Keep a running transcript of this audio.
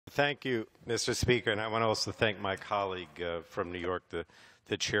Thank you, Mr. Speaker, and I want to also thank my colleague from New York,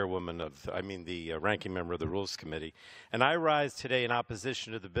 the chairwoman the ranking member of the Rules Committee. And I rise today in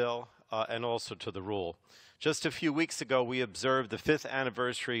opposition to the bill and also to the rule. Just a few weeks ago, we observed the 5th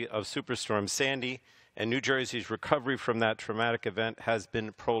anniversary of Superstorm Sandy, and New Jersey's recovery from that traumatic event has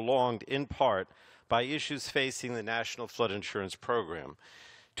been prolonged in part by issues facing the National Flood Insurance Program.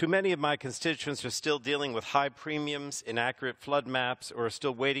 Too many of my constituents are still dealing with high premiums, inaccurate flood maps, or are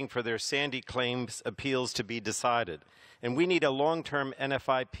still waiting for their Sandy claims appeals to be decided. And we need a long-term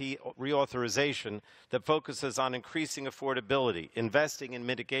NFIP reauthorization that focuses on increasing affordability, investing in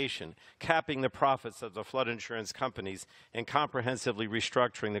mitigation, capping the profits of the flood insurance companies, and comprehensively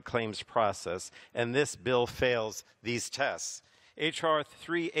restructuring the claims process. And this bill fails these tests. H.R.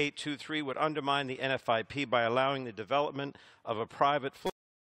 3823 would undermine the NFIP by allowing the development of a private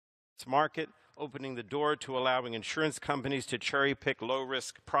market, opening the door to allowing insurance companies to cherry-pick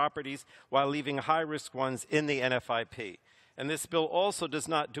low-risk properties while leaving high-risk ones in the NFIP. And this bill also does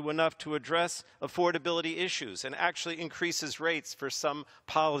not do enough to address affordability issues and actually increases rates for some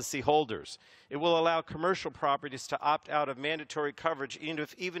policyholders. It will allow commercial properties to opt out of mandatory coverage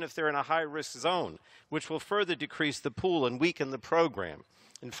even if they're in a high-risk zone, which will further decrease the pool and weaken the program.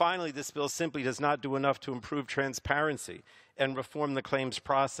 And finally, this bill simply does not do enough to improve transparency and reform the claims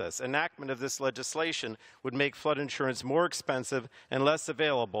process. Enactment of this legislation would make flood insurance more expensive and less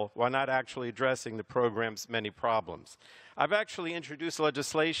available while not actually addressing the program's many problems. I've actually introduced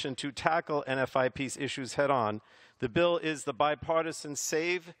legislation to tackle NFIP's issues head-on. The bill is the bipartisan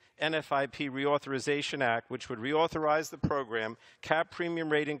SAVE NFIP Reauthorization Act, which would reauthorize the program, cap premium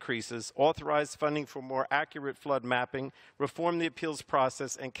rate increases, authorize funding for more accurate flood mapping, reform the appeals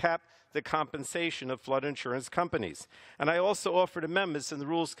process, and cap the compensation of flood insurance companies. And I also offered amendments in the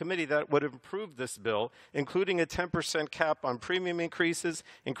Rules Committee that would improve this bill, including a 10% cap on premium increases,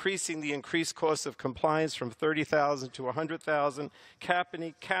 increasing the increased cost of compliance from $30,000 to $100,000,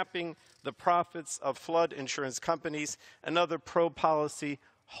 capping the profits of flood insurance companies, and other pro-policy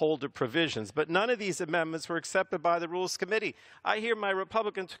holder provisions. But none of these amendments were accepted by the Rules Committee. I hear my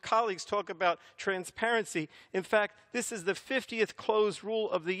Republican colleagues talk about transparency. In fact, this is the 50th closed rule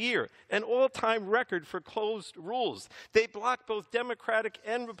of the year, an all-time record for closed rules. They block both Democratic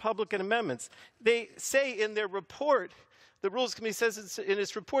and Republican amendments. They say in their report, the Rules Committee says in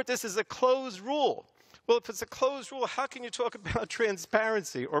its report, this is a closed rule. Well, if it's a closed rule, how can you talk about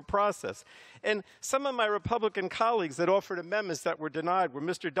transparency or process? And some of my Republican colleagues that offered amendments that were denied were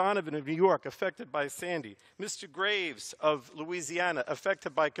Mr. Donovan of New York, affected by Sandy, Mr. Graves of Louisiana,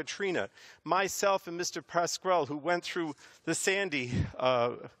 affected by Katrina, myself and Mr. Pasquale, who went through the Sandy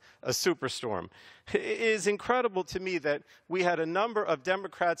a superstorm. It is incredible to me that we had a number of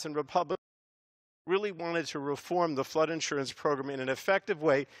Democrats and Republicans really wanted to reform the flood insurance program in an effective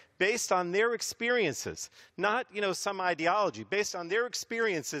way based on their experiences, not, some ideology, based on their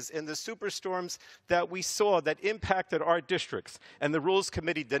experiences in the superstorms that we saw that impacted our districts. And the Rules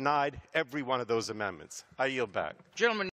Committee denied every one of those amendments. I yield back. Gentlemen.